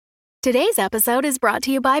Today's episode is brought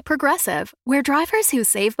to you by Progressive, where drivers who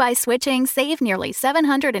save by switching save nearly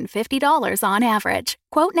 $750 on average.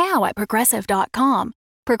 Quote now at Progressive.com.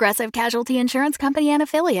 Progressive Casualty Insurance Company and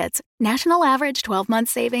Affiliates. National average 12-month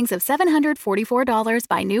savings of $744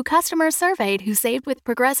 by new customers surveyed who saved with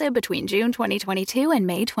Progressive between June 2022 and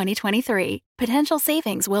May 2023. Potential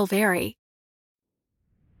savings will vary.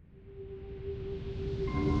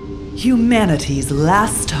 Humanity's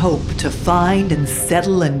last hope to find and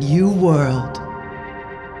settle a new world.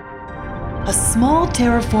 A small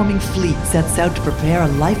terraforming fleet sets out to prepare a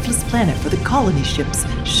lifeless planet for the colony ships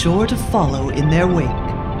sure to follow in their wake.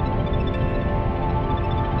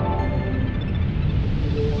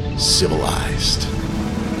 Civilized.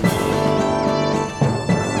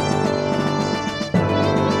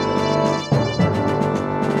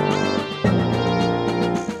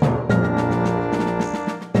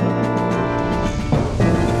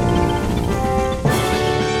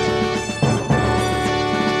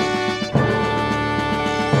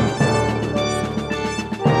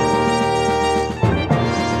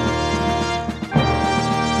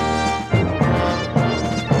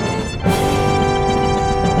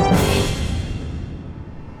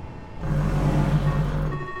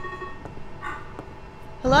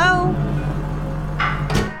 Hello?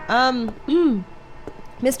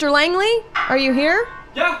 Mr. Langley? Are you here?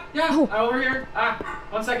 Yeah, I'm over here.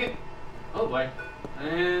 1 second. Oh boy.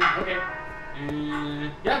 And, okay.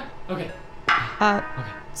 And, yeah, okay.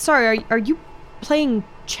 Sorry, are you playing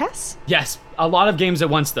chess? Yes, a lot of games at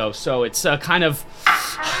once though, so it's kind of,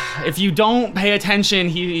 if you don't pay attention,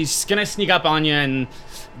 he's gonna sneak up on you and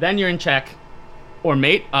then you're in check. Or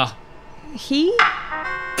mate, He?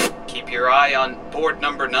 Keep your eye on board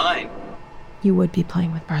number 9. You would be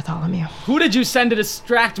playing with Bartholomew. Who did you send to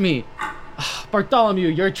distract me? Bartholomew,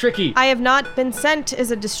 you're tricky. I have not been sent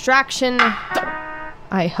as a distraction.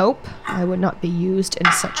 I hope I would not be used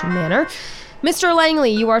in such a manner. Mr.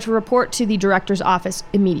 Langley, you are to report to the director's office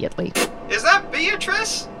immediately. Is that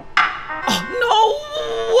Beatrice? Oh, no!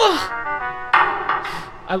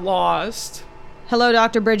 I lost. Hello,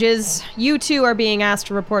 Dr. Bridges. You too are being asked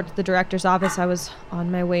to report to the director's office. I was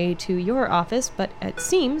on my way to your office, but it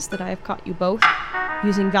seems that I have caught you both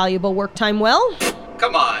using valuable work time well.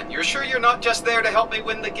 Come on, you're sure you're not just there to help me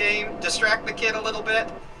win the game? Distract the kid a little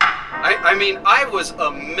bit? I mean, I was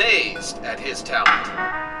amazed at his talent.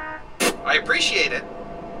 I appreciate it.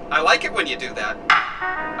 I like it when you do that.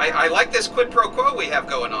 I like this quid pro quo we have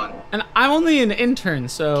going on. And I'm only an intern,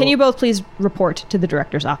 so... Can you both please report to the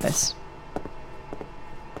director's office?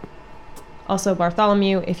 Also,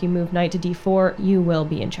 Bartholomew, if you move knight to d4, you will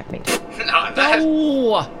be in checkmate.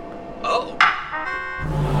 No! Oh.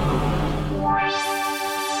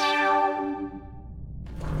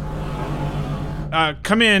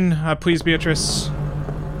 Come in, please, Beatrice.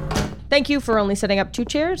 Thank you for only setting up 2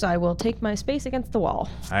 chairs. I will take my space against the wall.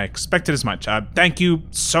 I expected as much. Thank you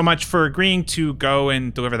so much for agreeing to go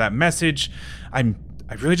and deliver that message. I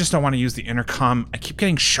really just don't want to use the intercom. I keep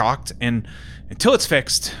getting shocked, and until it's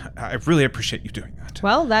fixed, I really appreciate you doing that.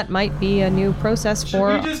 Well, that might be a new process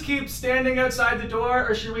for... Should we just keep standing outside the door,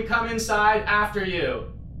 or should we come inside after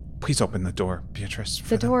you? Please open the door, Beatrice.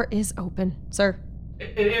 The door is open, sir.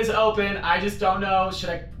 It is open. I just don't know.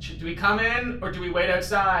 Do we come in, or do we wait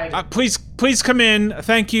outside? Please come in.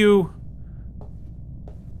 Thank you.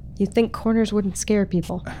 You'd think corners wouldn't scare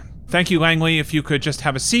people. Thank you, Langley. If you could just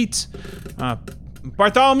have a seat.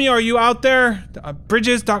 Bartholomew, are you out there?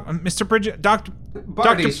 Bridges, Mr. Bridges,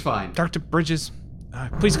 Barty's fine. Dr. Bridges,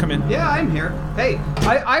 please come in. Yeah, I'm here. Hey,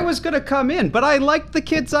 I was gonna come in, but I liked the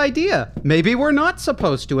kid's idea. Maybe we're not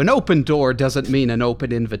supposed to. An open door doesn't mean an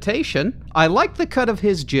open invitation. I like the cut of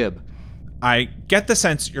his jib. I get the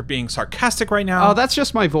sense you're being sarcastic right now. Oh, that's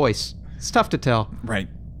just my voice. It's tough to tell. Right.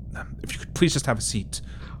 If you could please just have a seat.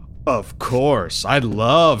 Of course. I'd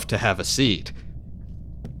love to have a seat.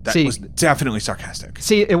 That was definitely sarcastic.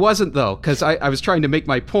 See, it wasn't, though, because I was trying to make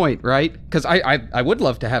my point, right? Because I would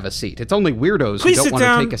love to have a seat. It's only weirdos who don't want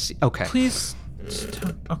to take a seat. Okay. Please sit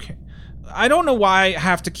down. Okay. I don't know why I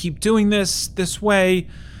have to keep doing this way.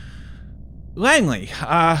 Langley,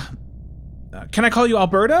 can I call you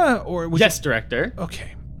Alberta? Or yes, Director.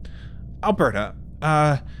 Okay. Alberta,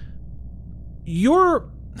 your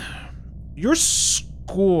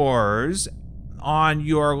scores on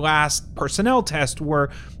your last personnel test were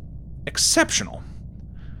exceptional,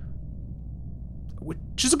 which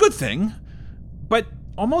is a good thing, but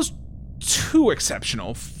almost too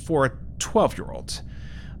exceptional for a 12-year-old.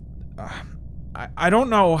 I don't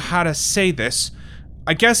know how to say this.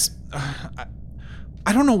 I guess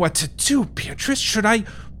I don't know what to do, Beatrice. Should I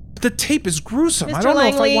the tape is gruesome. Mr. I don't know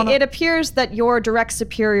Langley, if I want it appears that your direct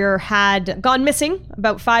superior had gone missing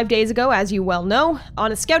about 5 days ago, as you well know.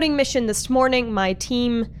 On a scouting mission this morning, my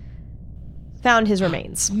team found his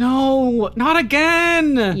remains. No, not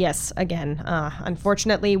again. Yes, again.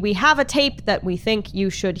 Unfortunately, we have a tape that we think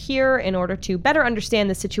you should hear in order to better understand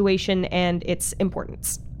the situation and its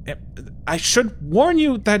importance. I should warn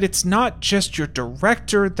you that it's not just your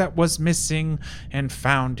director that was missing and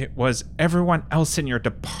found. It was everyone else in your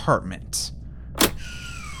department.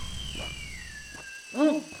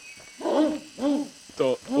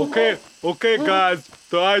 Okay, guys.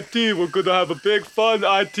 The IT, we're gonna have a big fun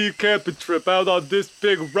IT camping trip out on this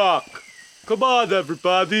big rock. Come on,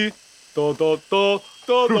 everybody.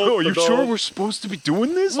 Are you sure we're supposed to be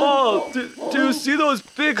doing this? Oh, do you see those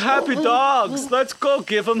big happy dogs? Let's go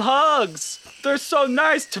give them hugs. They're so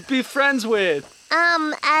nice to be friends with.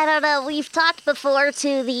 I don't know. We've talked before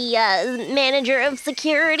to the manager of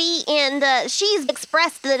security, and she's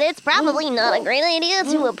expressed that it's probably not a great idea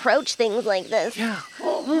to approach things like this. Yeah.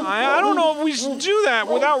 I don't know if we should do that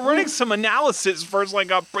without running some analysis first.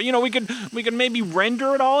 Like, we could maybe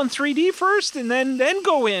render it all in 3D first, and then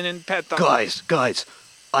go in and pet them. Guys,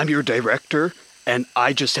 I'm your director, and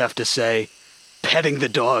I just have to say, petting the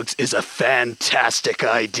dogs is a fantastic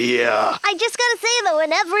idea. I just gotta say, though,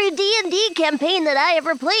 in every D&D campaign that I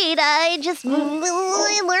ever played, I just learned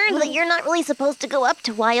that you're not really supposed to go up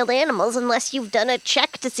to wild animals unless you've done a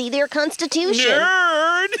check to see their constitution.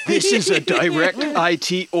 Nerd! This is a direct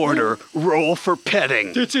IT order. Roll for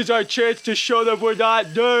petting. This is our chance to show them we're not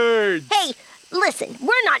nerds. Hey, listen,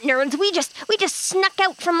 we're not nerds. We just snuck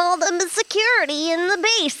out from all the security in the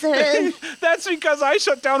base. That's because I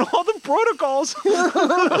shut down all the protocols.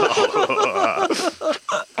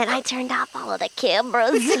 And I turned off all of the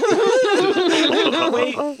cameras.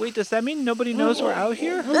 Wait, does that mean nobody knows we're out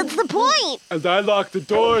here? That's the point. And I locked the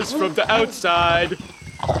doors from the outside.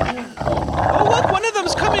 Oh, look, one of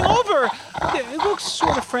them's coming over. It looks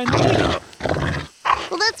sort of friendly.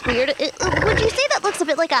 Well, that's weird. Would you say that looks a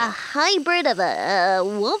bit like a hybrid of a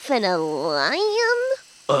wolf and a lion?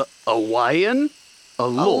 A lion? A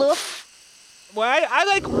wolf? Well, I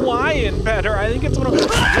like lion better. I think it's one of... Oh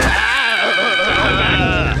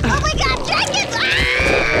my god, Jenkins!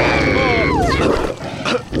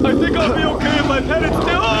 I think I'll be okay if my pet is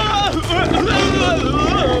still...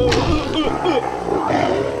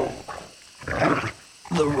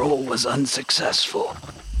 The roll was unsuccessful.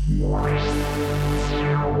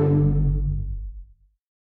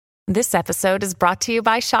 This episode is brought to you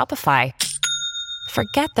by Shopify.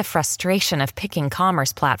 Forget the frustration of picking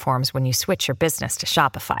commerce platforms when you switch your business to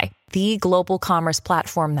Shopify, the global commerce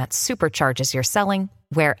platform that supercharges your selling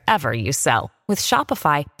wherever you sell. With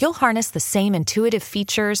Shopify, you'll harness the same intuitive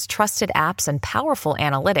features, trusted apps, and powerful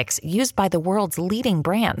analytics used by the world's leading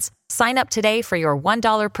brands. Sign up today for your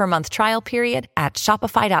 $1 per month trial period at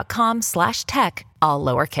shopify.com/tech, all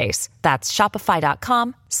lowercase. That's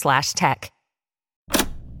shopify.com/tech.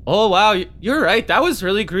 Oh, wow. You're right. That was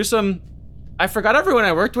really gruesome. I forgot everyone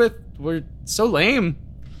I worked with were so lame.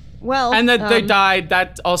 Well, and that they died.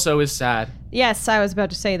 That also is sad. Yes, I was about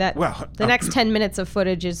to say that. Well, the next 10 minutes of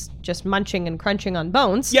footage is just munching and crunching on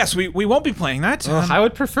bones. Yes, we won't be playing that. I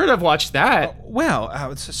would prefer to have watched that.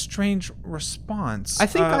 It's a strange response. I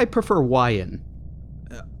think I prefer Wyan.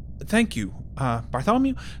 Thank you,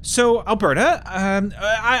 Bartholomew. So, Alberta,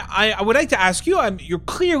 I would like to ask you, you're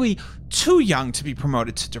clearly too young to be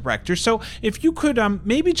promoted to director, so if you could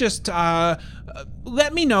maybe just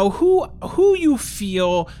let me know who you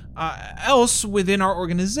feel else within our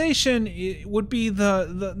organization would be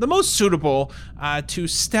the most suitable to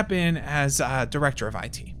step in as director of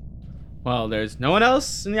IT. Well, there's no one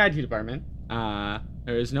else in the IT department.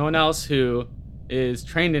 There's no one else who is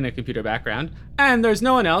trained in a computer background, and there's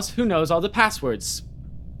no one else who knows all the passwords.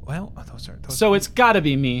 Well, those so it's gotta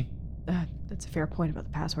be me. That's a fair point about the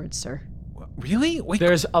passwords, sir. Really?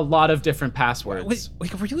 There's a lot of different passwords.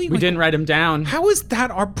 Really? We didn't write them down. How is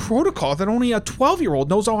that our protocol that only a 12-year-old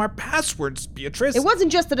knows all our passwords, Beatrice? It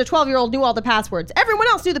wasn't just that a 12-year-old knew all the passwords. Everyone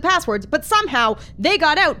else knew the passwords, but somehow they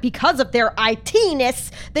got out because of their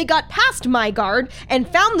IT-ness. They got past my guard and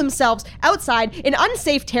found themselves outside in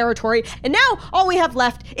unsafe territory, and now all we have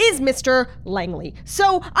left is Mr. Langley.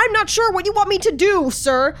 So I'm not sure what you want me to do,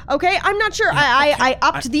 sir. Okay? I'm not sure. I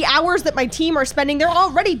upped the hours that my team are spending. They're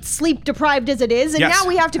already sleep-deprived as it is, and now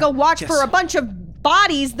we have to go watch for a bunch of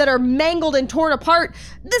bodies that are mangled and torn apart.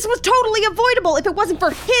 This was totally avoidable if it wasn't for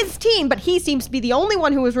his team, but he seems to be the only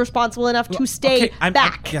one who is responsible enough to stay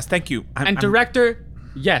back. Yes, thank you. Director,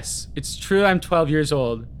 yes, it's true I'm 12 years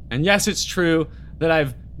old, and yes, it's true that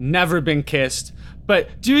I've never been kissed,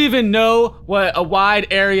 but do you even know what a wide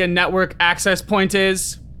area network access point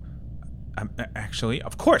is? Actually,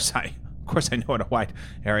 of course I know what a wide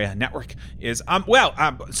area network is.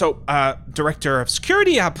 Director of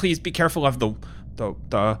Security, please be careful of the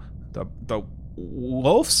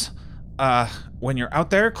wolves when you're out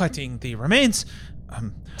there collecting the remains.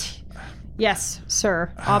 Yes,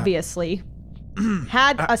 sir, obviously.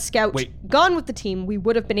 Had a scout gone with the team, we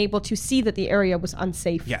would have been able to see that the area was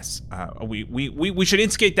unsafe. Yes, we should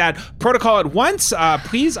instigate that protocol at once.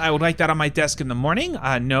 Please, I would like that on my desk in the morning.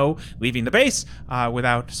 No leaving the base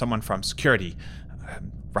without someone from security.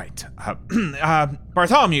 Right.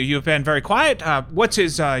 Bartholomew, you've been very quiet. What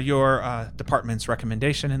is your department's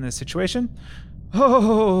recommendation in this situation?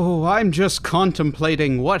 Oh, I'm just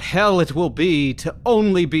contemplating what hell it will be to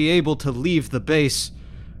only be able to leave the base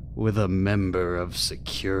with a member of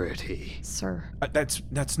security. Sir.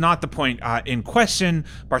 That's not the point in question.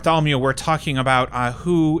 Bartholomew, we're talking about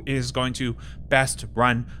who is going to best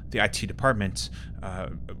run the IT department.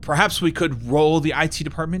 Perhaps we could roll the IT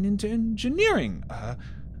department into engineering.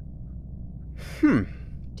 Do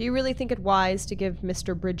you really think it wise to give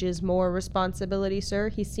Mr. Bridges more responsibility, sir?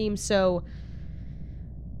 He seems so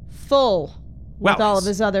full with all of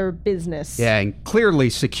his other business. Yeah, and clearly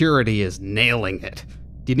security is nailing it.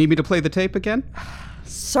 Do you need me to play the tape again?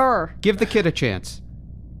 Sir. Give the kid a chance.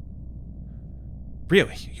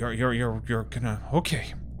 Really? You're gonna...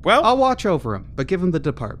 Okay. Well... I'll watch over him, but give him the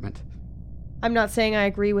department. I'm not saying I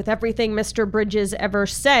agree with everything Mr. Bridges ever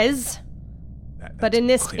says, but in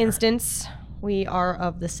this instance, we are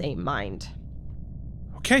of the same mind.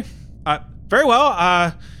 Okay. Very well.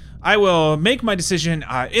 I will make my decision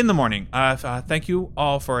in the morning. Thank you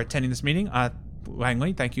all for attending this meeting.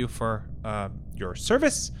 Langley, thank you for your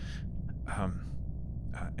service.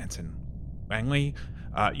 Ensign Langley,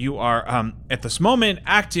 you are at this moment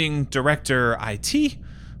acting director IT.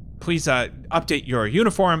 Please update your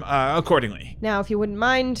uniform accordingly. Now, if you wouldn't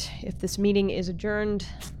mind, if this meeting is adjourned,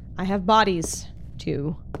 I have bodies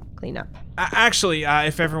to clean up. Actually,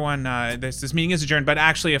 if everyone, this meeting is adjourned, but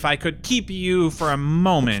actually, if I could keep you for a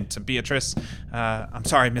moment, Beatrice, I'm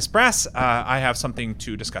sorry, Miss Brass, I have something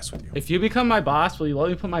to discuss with you. If you become my boss, will you let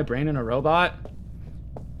me put my brain in a robot?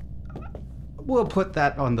 We'll put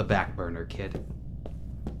that on the back burner, kid.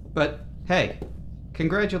 But, hey,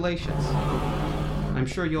 congratulations. I'm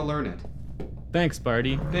sure you'll learn it. Thanks,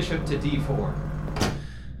 Barty. Bishop to D4.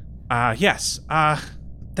 Yes,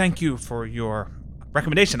 thank you for your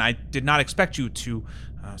recommendation. I did not expect you to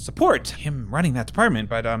support him running that department,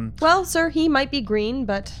 but Well, sir, he might be green,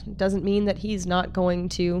 but it doesn't mean that he's not going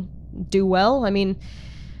to do well. I mean,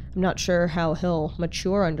 I'm not sure how he'll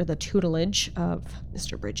mature under the tutelage of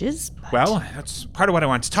Mr. Bridges. But... Well, that's part of what I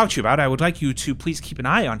wanted to talk to you about. I would like you to please keep an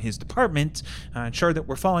eye on his department, ensure that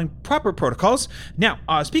we're following proper protocols. Now,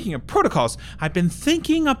 speaking of protocols, I've been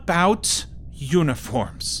thinking about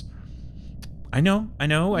uniforms. I know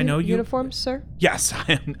you... Uniforms, sir? Yes,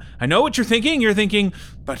 I know what you're thinking. You're thinking,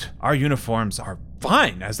 but our uniforms are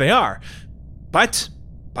fine as they are. But,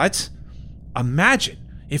 imagine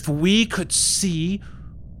if we could see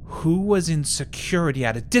who was in security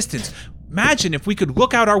at a distance. Imagine if we could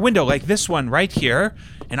look out our window like this one right here,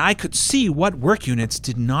 and I could see what work units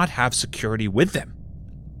did not have security with them.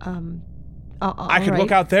 I could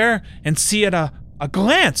look out there and see at a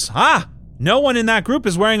glance. No one in that group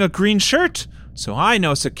is wearing a green shirt. So I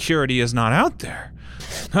know security is not out there.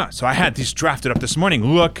 So I had these drafted up this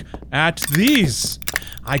morning. Look at these.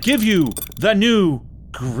 I give you the new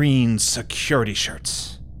green security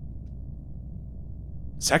shirts.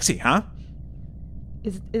 Sexy, huh?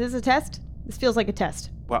 Is this a test? This feels like a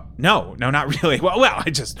test. Well, no, not really. Well, I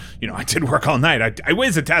just, I did work all night. I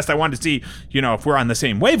was a test. I wanted to see, if we're on the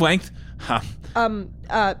same wavelength.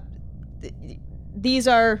 These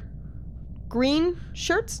are green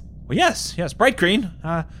shirts? Well, yes, bright green.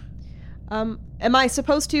 Am I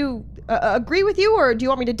supposed to agree with you, or do you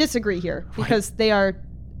want me to disagree here? Because they are,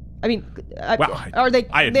 are they?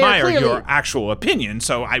 I admire your actual opinion,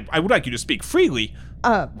 so I would like you to speak freely.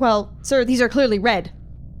 Well, sir, these are clearly red.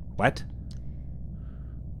 What?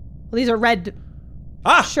 Well, these are red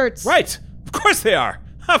shirts. Right. Of course they are.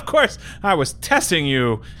 Of course. I was testing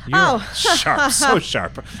you. You're sharp. So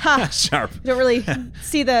sharp. Sharp. Don't really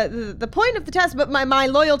see the point of the test, but my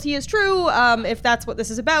loyalty is true, if that's what this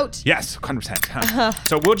is about. Yes, 100%.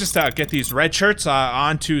 So we'll just get these red shirts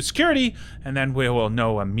onto security, and then we will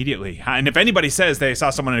know immediately. And if anybody says they saw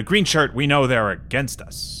someone in a green shirt, we know they're against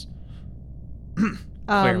us.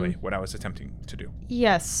 Clearly, what I was attempting to do.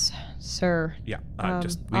 Yes, sir. Yeah,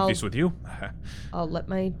 just leave these with you. I'll let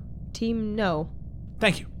my team know.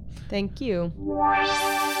 Thank you. Thank you.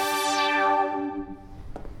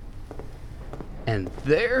 And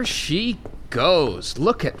there she goes.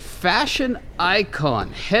 Look at fashion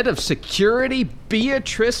icon, head of security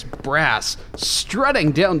Beatrice Brass,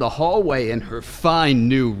 strutting down the hallway in her fine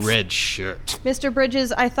new red shirt. Mr.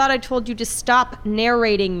 Bridges, I thought I told you to stop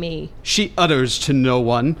narrating me. She utters to no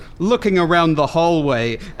one, looking around the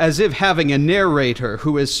hallway as if having a narrator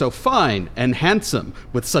who is so fine and handsome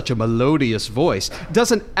with such a melodious voice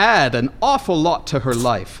doesn't add an awful lot to her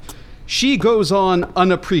life. She goes on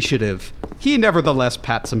unappreciative. He nevertheless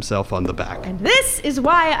pats himself on the back. And this is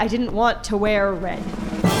why I didn't want to wear red.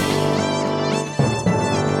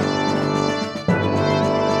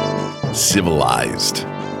 Civilized.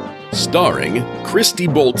 Starring Christy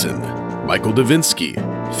Bolton, Michael Davinsky,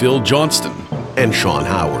 Phil Johnston, and Sean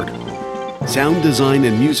Howard. Sound design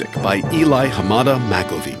and music by Eli Hamada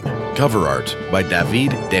McElveen. Cover art by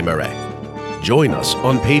David Desmarais. Join us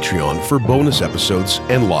on Patreon for bonus episodes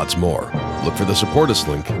and lots more. Look for the support us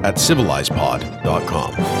link at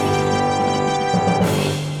civilizedpod.com.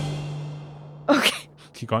 Okay.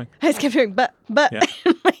 Keep going. I just kept hearing, but. Yeah.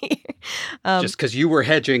 Just because you were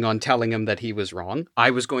hedging on telling him that he was wrong,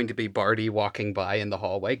 I was going to be Barty walking by in the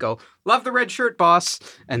hallway, go, "Love the red shirt, boss,"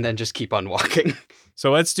 and then just keep on walking.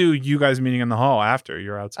 So let's do you guys meeting in the hall after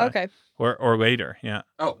you're outside. Okay. Or later, yeah.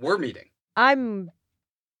 Oh, we're meeting. I'm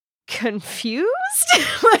confused?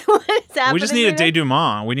 What is happening? We just need a right now?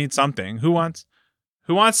 denouement. We need something. Who wants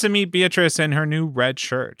to meet Beatrice in her new red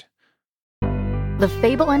shirt? The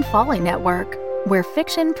Fable and Folly Network, where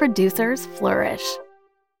fiction producers flourish.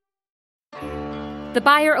 The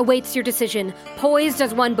buyer awaits your decision, poised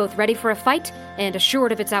as one both ready for a fight and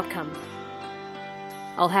assured of its outcome.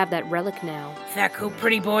 I'll have that relic now. Thaku,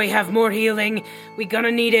 pretty boy, have more healing. We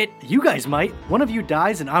gonna need it. You guys might. One of you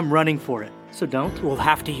dies and I'm running for it. So don't. We'll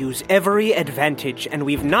have to use every advantage, and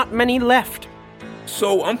we've not many left.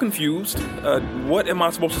 So, I'm confused. What am I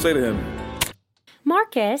supposed to say to him?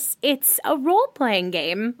 Marcus, it's a role-playing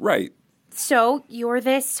game. Right. So, you're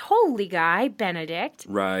this holy guy, Benedict.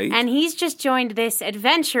 Right. And he's just joined this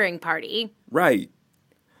adventuring party. Right.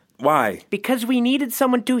 Why? Because we needed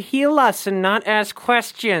someone to heal us and not ask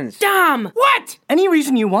questions. Dumb! What? Any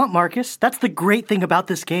reason you want, Marcus. That's the great thing about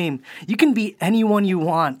this game. You can be anyone you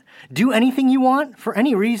want. Do anything you want, for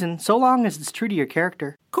any reason, so long as it's true to your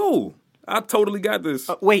character. Cool. I totally got this.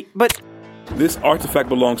 Wait, but... This artifact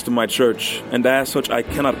belongs to my church, and as such, I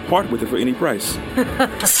cannot part with it for any price.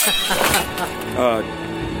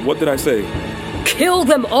 What did I say? Kill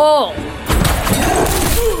them all!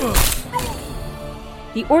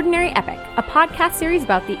 The Ordinary Epic, a podcast series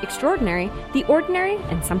about the extraordinary, the ordinary,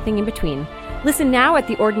 and something in between. Listen now at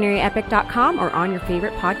theordinaryepic.com or on your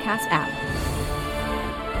favorite podcast app.